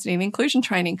of diversity and inclusion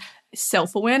training,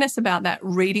 self-awareness about that,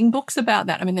 reading books about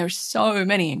that. I mean, there are so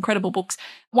many incredible books.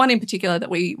 One in particular that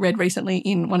we read recently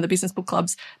in one of the business book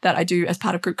clubs that I do as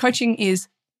part of group coaching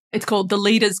it's called The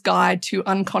Leader's Guide to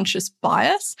Unconscious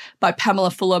Bias by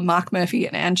Pamela Fuller, Mark Murphy,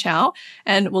 and Ann Chow.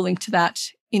 And we'll link to that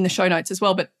in the show notes as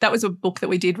well. But that was a book that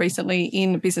we did recently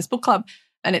in Business Book Club.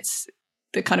 And it's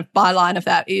the kind of byline of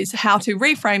that is how to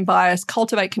reframe bias,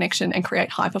 cultivate connection, and create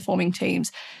high-performing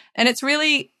teams. And it's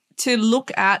really to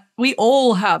look at, we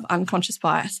all have unconscious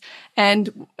bias.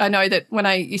 And I know that when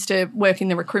I used to work in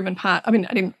the recruitment part, I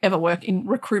didn't ever work in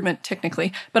recruitment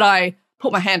technically, but I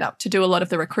put my hand up to do a lot of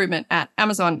the recruitment at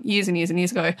Amazon years and years and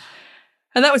years ago.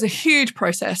 And that was a huge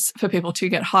process for people to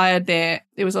get hired there.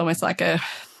 It was almost like a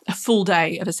full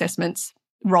day of assessments,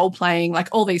 role-playing, like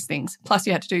all these things. Plus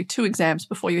you had to do 2 exams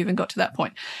before you even got to that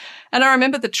point. And I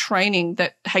remember the training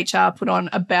that HR put on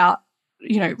about,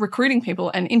 recruiting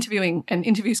people and interviewing and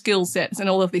interview skill sets and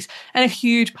all of this. And a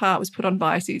huge part was put on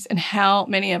biases and how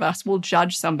many of us will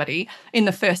judge somebody in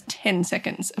the first 10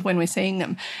 seconds of when we're seeing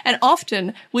them. And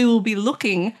often we will be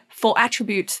looking for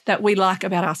attributes that we like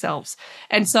about ourselves.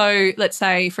 And so let's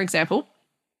say, for example,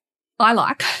 I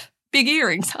like big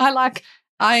earrings.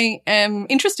 I am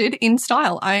interested in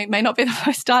style. I may not be the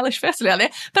most stylish person out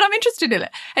there, but I'm interested in it.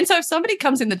 And so if somebody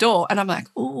comes in the door and I'm like,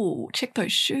 oh, check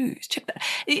those shoes, check that.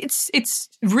 It's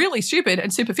really stupid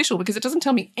and superficial because it doesn't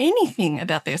tell me anything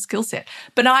about their skill set.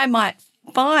 But I might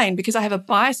find, because I have a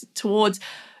bias towards,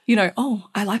 oh,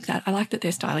 I like that. I like that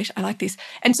they're stylish. I like this.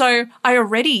 And so I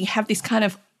already have this kind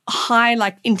of high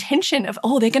intention of,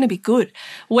 oh, they're going to be good.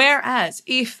 Whereas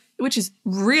which is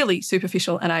really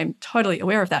superficial and I'm totally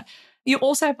aware of that, you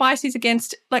also have biases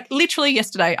against, literally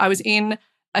yesterday, I was in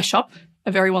a shop,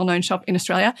 a very well-known shop in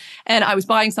Australia, and I was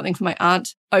buying something for my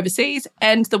aunt overseas,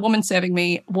 and the woman serving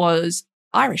me was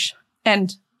Irish,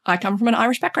 and I come from an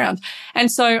Irish background.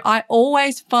 And so I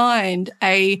always find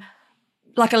a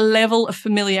level of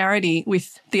familiarity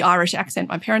with the Irish accent.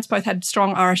 My parents both had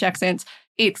strong Irish accents.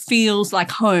 It feels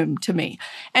like home to me.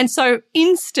 And so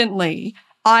instantly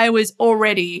I was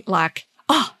already like,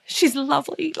 oh, she's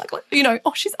lovely.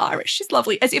 Oh, she's Irish, she's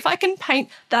lovely. As if I can paint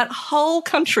that whole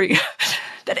country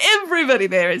that everybody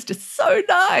there is just so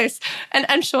nice.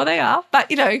 And sure they are.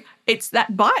 But, it's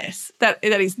that bias that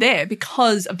is there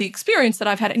because of the experience that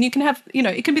I've had. And you can have,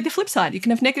 it can be the flip side. You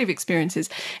can have negative experiences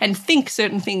and think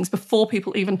certain things before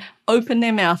people even open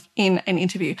their mouth in an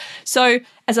interview. So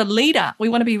as a leader, we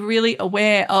want to be really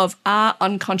aware of our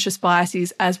unconscious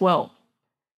biases as well.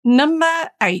 Number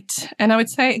 8, and I would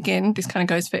say, again, this kind of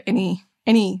goes for any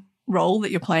role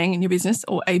that you're playing in your business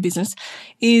or a business,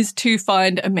 is to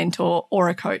find a mentor or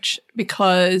a coach,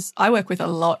 because I work with a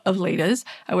lot of leaders.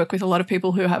 I work with a lot of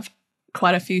people who have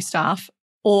quite a few staff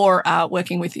or are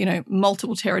working with,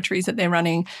 multiple territories that they're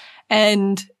running.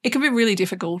 And it can be really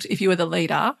difficult if you are the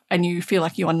leader and you feel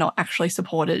like you are not actually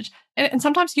supported. And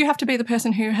sometimes you have to be the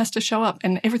person who has to show up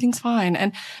and everything's fine.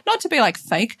 And not to be like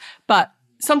fake, but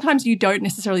sometimes you don't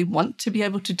necessarily want to be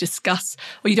able to discuss,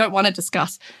 or you don't want to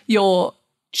discuss your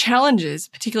challenges,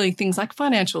 particularly things like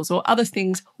financials or other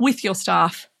things, with your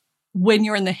staff when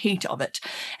you're in the heat of it.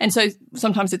 And so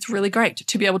sometimes it's really great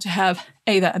to be able to have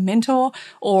either a mentor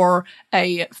or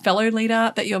a fellow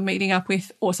leader that you're meeting up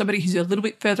with, or somebody who's a little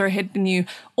bit further ahead than you,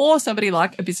 or somebody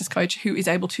like a business coach who is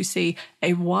able to see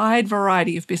a wide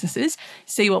variety of businesses,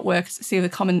 see what works, see the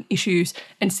common issues,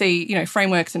 and see,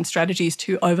 frameworks and strategies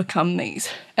to overcome these.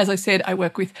 As I said, I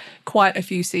work with quite a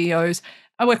few CEOs.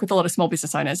 I work with a lot of small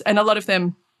business owners, and a lot of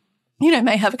them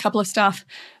may have a couple of staff.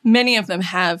 Many of them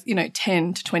have,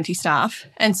 10 to 20 staff.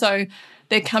 And so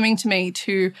they're coming to me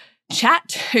to chat,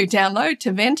 to download,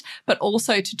 to vent, but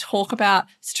also to talk about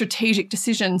strategic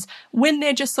decisions when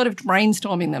they're just sort of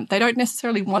brainstorming them. They don't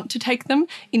necessarily want to take them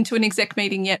into an exec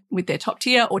meeting yet with their top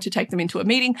tier, or to take them into a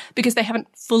meeting because they haven't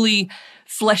fully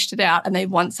fleshed it out, and they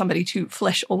want somebody to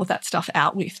flesh all of that stuff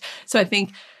out with. So I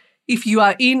think if you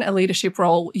are in a leadership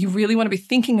role, you really want to be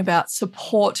thinking about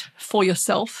support for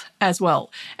yourself as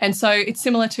well. And so it's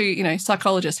similar to,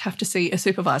 psychologists have to see a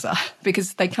supervisor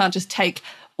because they can't just take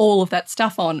all of that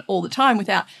stuff on all the time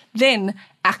without then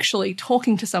actually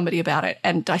talking to somebody about it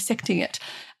and dissecting it.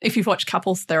 If you've watched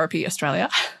Couples Therapy Australia,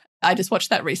 I just watched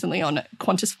that recently on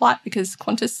Qantas flight because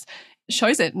Qantas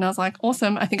shows it. And I was like,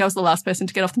 awesome. I think I was the last person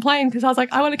to get off the plane because I was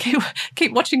like, I want to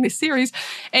keep watching this series.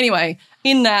 Anyway,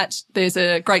 in that, there's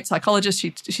a great psychologist.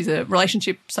 She's a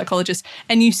relationship psychologist.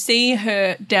 And you see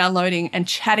her downloading and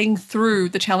chatting through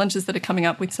the challenges that are coming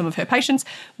up with some of her patients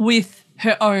with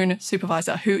her own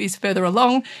supervisor who is further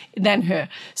along than her.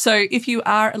 So if you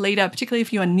are a leader, particularly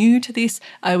if you are new to this,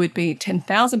 I would be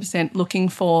 10,000% looking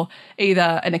for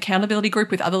either an accountability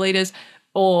group with other leaders,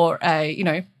 or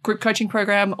a, group coaching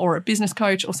program, or a business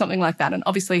coach or something like that. And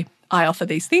obviously I offer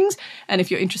these things. And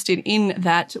if you're interested in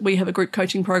that, we have a group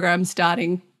coaching program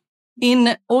starting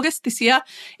in August this year.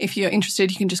 If you're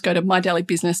interested, you can just go to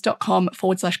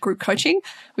mydailybusiness.com/group coaching.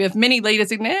 We have many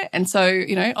leaders in there. And so,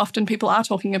 often people are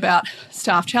talking about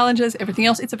staff challenges, everything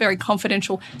else. It's a very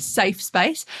confidential, safe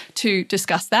space to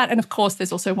discuss that. And of course,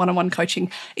 there's also one-on-one coaching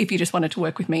if you just wanted to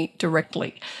work with me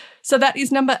directly. So that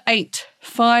is number 8.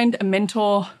 Find a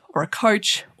mentor or a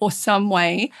coach or some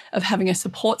way of having a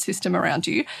support system around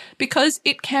you, because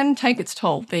it can take its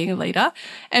toll being a leader.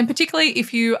 And particularly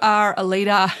if you are a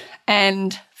leader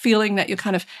and feeling that you're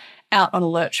kind of out on a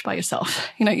lurch by yourself,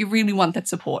 you really want that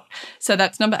support. So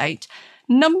that's number 8.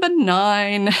 Number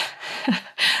 9,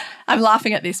 I'm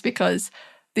laughing at this because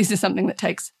this is something that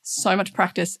takes so much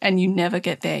practice and you never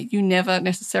get there. You never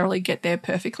necessarily get there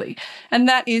perfectly. And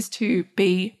that is to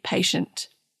be patient,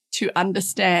 to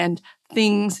understand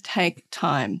things take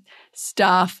time.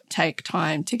 Staff take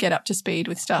time to get up to speed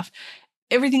with stuff.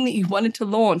 Everything that you wanted to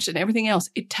launch and everything else,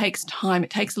 it takes time. It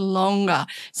takes longer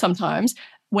sometimes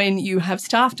when you have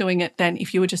staff doing it than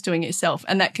if you were just doing it yourself.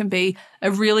 And that can be a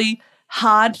really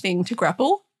hard thing to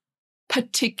grapple,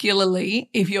 particularly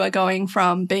if you are going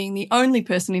from being the only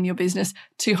person in your business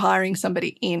to hiring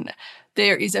somebody in.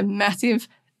 There is a massive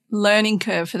learning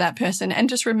curve for that person. And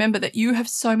just remember that you have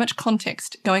so much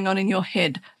context going on in your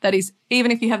head. That is,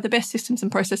 even if you have the best systems and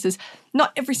processes,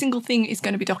 not every single thing is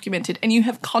going to be documented. And you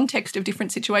have context of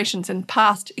different situations and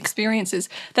past experiences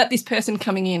that this person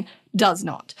coming in does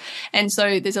not. And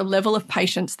so there's a level of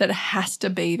patience that has to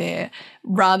be there,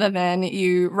 rather than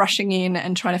you rushing in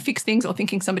and trying to fix things or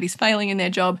thinking somebody's failing in their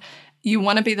job. You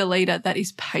want to be the leader that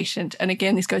is patient. And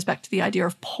again, this goes back to the idea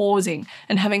of pausing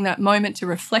and having that moment to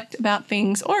reflect about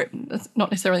things, or it's not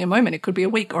necessarily a moment, it could be a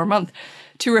week or a month,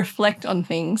 to reflect on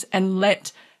things and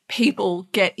let people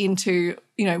get into,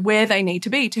 where they need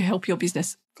to be to help your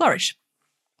business flourish.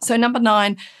 So number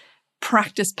 9,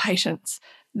 practice patience.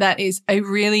 that is a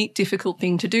really difficult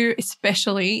thing to do,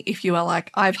 especially if you are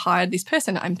like, I've hired this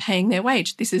person, I'm paying their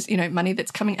wage. This is, money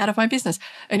that's coming out of my business.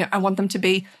 I want them to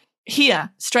be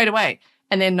here straight away.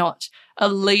 And they're not. A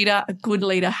leader, a good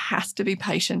leader has to be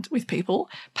patient with people,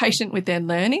 patient with their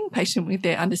learning, patient with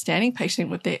their understanding, patient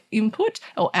with their input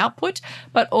or output,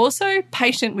 but also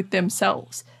patient with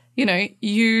themselves.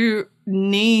 You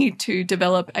need to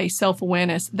develop a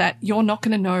self-awareness that you're not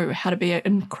going to know how to be an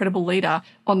incredible leader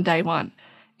on day one.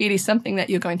 It is something that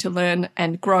you're going to learn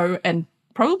and grow and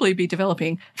probably be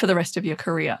developing for the rest of your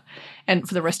career and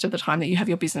for the rest of the time that you have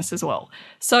your business as well.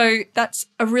 So that's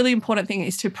a really important thing,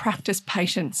 is to practice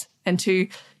patience and to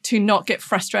not get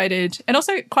frustrated. And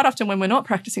also quite often when we're not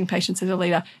practicing patience as a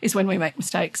leader is when we make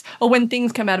mistakes or when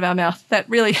things come out of our mouth that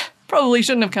really probably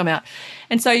shouldn't have come out.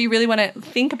 And so you really want to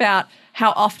think about,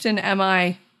 how often am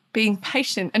I being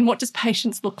patient and what does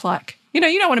patience look like? You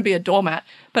don't want to be a doormat,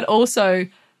 but also,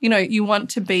 you want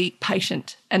to be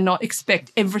patient and not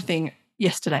expect everything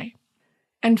yesterday.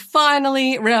 And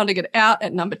finally, rounding it out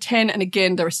at number 10, and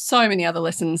again, there are so many other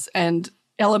lessons and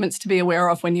elements to be aware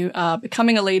of when you are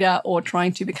becoming a leader or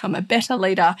trying to become a better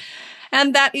leader,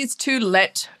 and that is to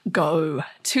let go.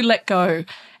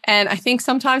 And I think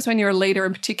sometimes when you're a leader,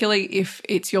 and particularly if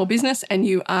it's your business and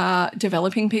you are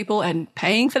developing people and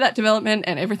paying for that development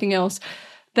and everything else,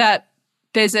 that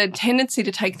there's a tendency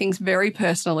to take things very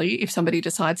personally if somebody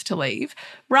decides to leave,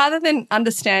 rather than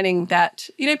understanding that,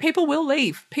 people will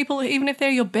leave. People, even if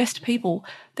they're your best people,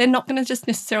 they're not going to just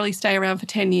necessarily stay around for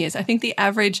 10 years. I think the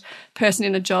average person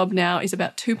in a job now is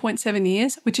about 2.7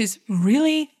 years, which is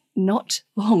really not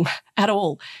long at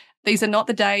all. These are not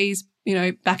the days,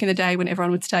 back in the day when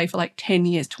everyone would stay for like 10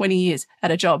 years, 20 years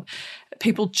at a job.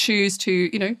 People choose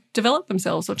to, develop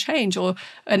themselves or change,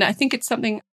 and I think it's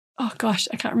something. Oh gosh,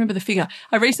 I can't remember the figure.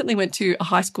 I recently went to a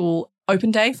high school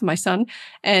open day for my son,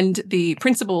 and the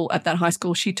principal at that high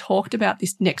school, she talked about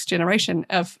this next generation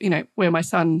of, where my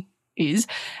son is.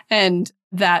 And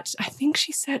that I think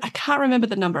she said, I can't remember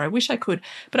the number. I wish I could,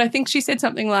 but I think she said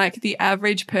something like the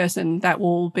average person that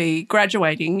will be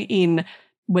graduating in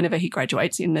whenever he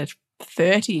graduates in the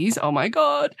 30s, oh my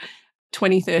God,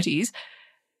 2030s.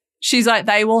 She's like,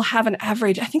 they will have an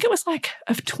average, I think it was like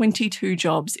of 22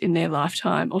 jobs in their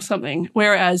lifetime or something.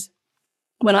 Whereas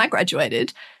when I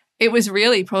graduated, it was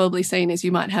really probably seen as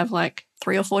you might have like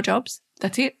 3 or 4 jobs.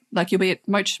 That's it. Like you'll be at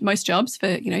most jobs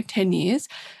for, 10 years,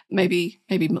 maybe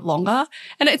longer.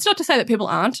 And it's not to say that people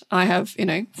aren't. I have,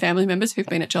 family members who've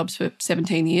been at jobs for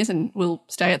 17 years and will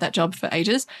stay at that job for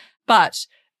ages. But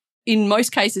in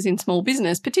most cases in small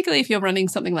business, particularly if you're running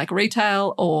something like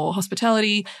retail or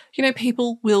hospitality,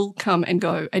 people will come and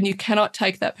go, and you cannot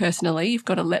take that personally. You've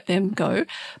got to let them go.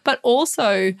 But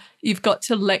also you've got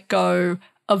to let go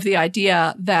of the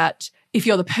idea that if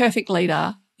you're the perfect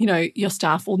leader, your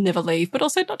staff will never leave, but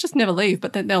also not just never leave,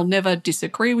 but that they'll never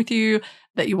disagree with you,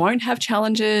 that you won't have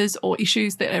challenges or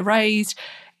issues that are raised.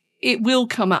 It will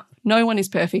come up. No one is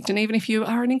perfect. And even if you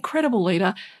are an incredible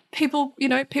leader, people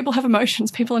have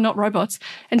emotions. People are not robots.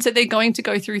 And so they're going to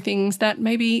go through things that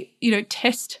maybe,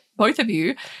 test both of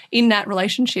you in that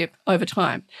relationship over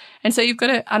time. And so you've got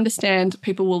to understand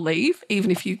people will leave,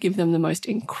 even if you give them the most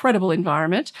incredible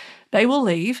environment. They will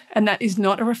leave, and that is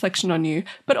not a reflection on you.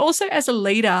 But also as a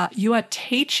leader, you are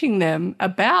teaching them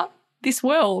about this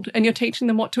world, and you're teaching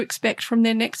them what to expect from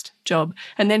their next job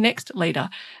and their next leader.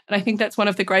 And I think that's one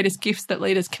of the greatest gifts that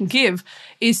leaders can give,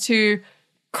 is to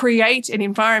create an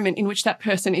environment in which that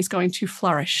person is going to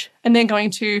flourish and they're going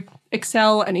to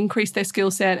excel and increase their skill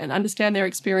set and understand their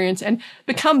experience and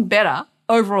become better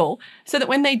overall, so that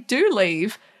when they do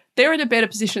leave, they're in a better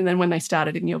position than when they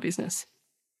started in your business.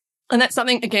 And that's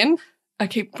something, again, I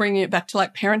keep bringing it back to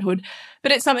like parenthood,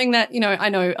 but it's something that, I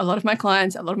know a lot of my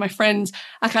clients, a lot of my friends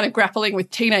are kind of grappling with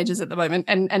teenagers at the moment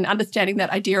and understanding that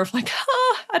idea of like,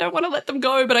 I don't want to let them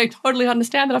go, but I totally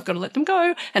understand that I've got to let them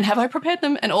go, and have I prepared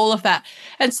them and all of that.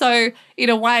 And so in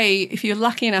a way, if you're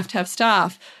lucky enough to have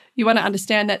staff, you want to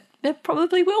understand that there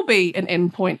probably will be an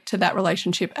end point to that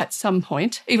relationship at some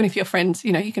point, even if you're friends,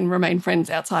 you can remain friends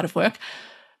outside of work,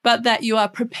 but that you are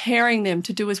preparing them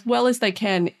to do as well as they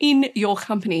can in your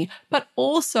company, but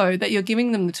also that you're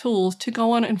giving them the tools to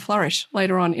go on and flourish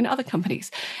later on in other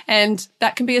companies. And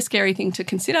that can be a scary thing to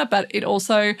consider, but it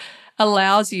also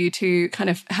allows you to kind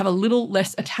of have a little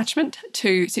less attachment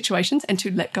to situations and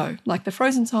to let go, like the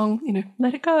Frozen song,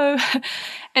 let it go.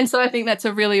 And so I think that's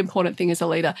a really important thing as a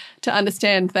leader, to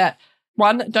understand that,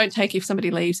 one, don't take if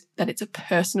somebody leaves that it's a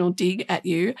personal dig at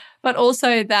you, but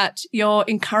also that you're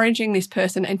encouraging this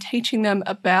person and teaching them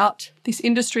about this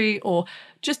industry, or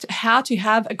just how to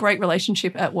have a great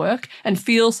relationship at work and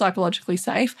feel psychologically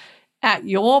safe at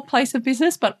your place of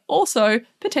business, but also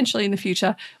potentially in the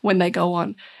future when they go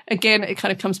on. Again, it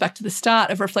kind of comes back to the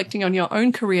start of reflecting on your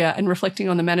own career and reflecting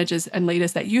on the managers and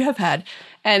leaders that you have had,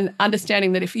 and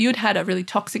understanding that if you'd had a really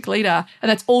toxic leader and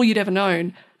that's all you'd ever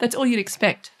known, that's all you'd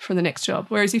expect from the next job.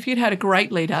 Whereas if you'd had a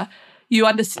great leader, you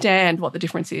understand what the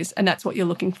difference is, and that's what you're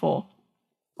looking for.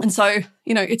 And so,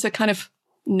 it's a kind of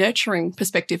nurturing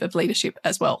perspective of leadership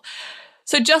as well.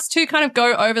 So just to kind of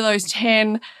go over those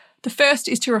 10, the first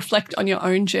is to reflect on your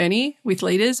own journey with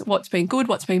leaders, what's been good,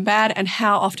 what's been bad, and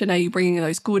how often are you bringing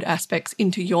those good aspects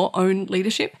into your own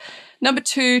leadership. Number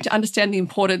 2, to understand the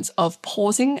importance of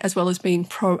pausing as well as being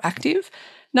proactive.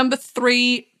 Number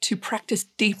 3, to practice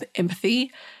deep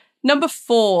empathy. Number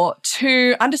 4,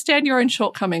 to understand your own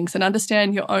shortcomings and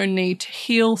understand your own need to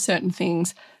heal certain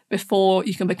things before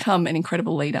you can become an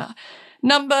incredible leader.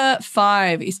 Number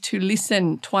 5 is to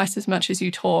listen twice as much as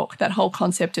you talk, that whole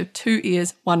concept of 2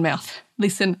 ears, 1 mouth.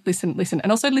 Listen, listen, listen,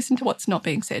 and also listen to what's not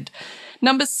being said.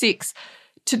 Number 6,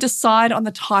 to decide on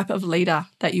the type of leader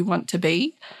that you want to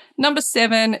be. Number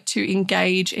 7, to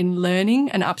engage in learning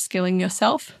and upskilling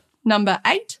yourself. Number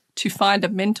 8, to find a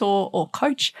mentor or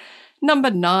coach.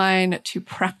 Number 9, to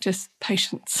practice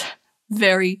patience.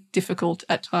 Very difficult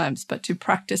at times, but to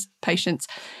practice patience.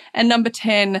 And number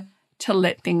 10, to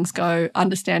let things go,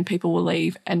 understand people will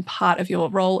leave, and part of your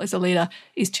role as a leader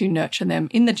is to nurture them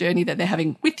in the journey that they're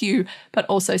having with you, but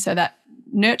also so that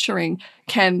nurturing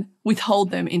can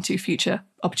withhold them into future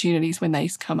opportunities when they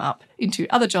come up into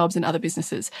other jobs and other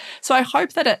businesses. So I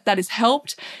hope that that has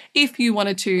helped. If you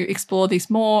wanted to explore this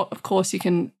more, of course, you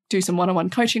can do some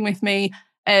one-on-one coaching with me.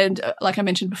 And like I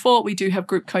mentioned before, we do have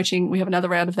group coaching. We have another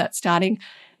round of that starting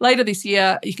later this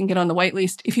year. You can get on the wait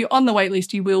list. If you're on the wait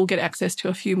list, you will get access to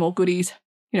a few more goodies,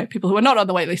 people who are not on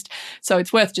the wait list. So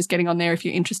it's worth just getting on there if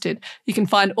you're interested. You can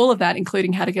find all of that,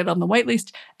 including how to get on the wait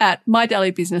list, at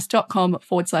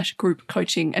mydailybusiness.com/group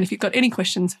coaching. And if you've got any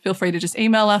questions, feel free to just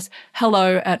email us,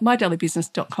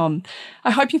 hello@mydailybusiness.com. I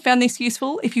hope you found this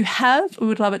useful. If you have, we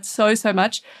would love it so, so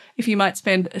much if you might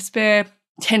spend a spare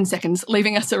 10 seconds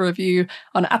leaving us a review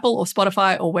on Apple or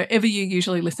Spotify or wherever you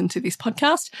usually listen to this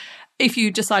podcast. If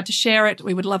you decide to share it,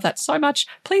 we would love that so much.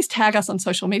 Please tag us on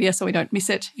social media so we don't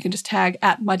miss it. You can just tag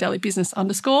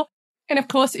 @mydailybusiness_. And of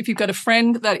course, if you've got a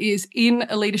friend that is in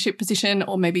a leadership position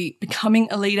or maybe becoming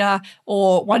a leader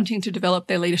or wanting to develop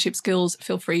their leadership skills,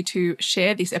 feel free to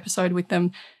share this episode with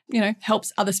them.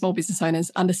 Helps other small business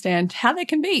owners understand how they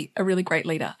can be a really great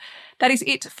leader. That is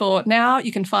it for now.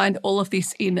 You can find all of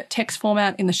this in text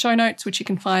format in the show notes, which you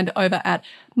can find over at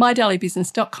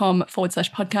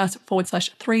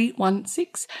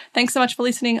mydailybusiness.com/podcast/316. Thanks so much for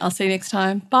listening. I'll see you next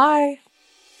time. Bye.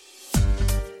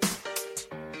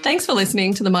 Thanks for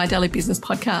listening to the My Daily Business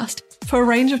podcast. For a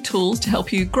range of tools to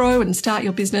help you grow and start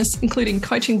your business, including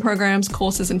coaching programs,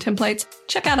 courses, and templates,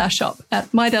 check out our shop at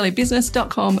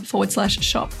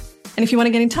mydailybusiness.com/shop. And if you want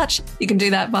to get in touch, you can do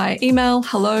that via email,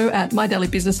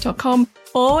 hello@mydailybusiness.com,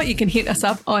 or you can hit us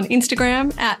up on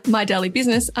Instagram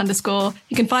 @mydailybusiness_.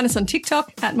 You can find us on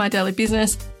TikTok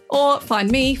 @mydailybusiness, or find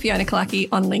me, Fiona Kalaki,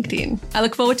 on LinkedIn. I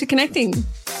look forward to connecting.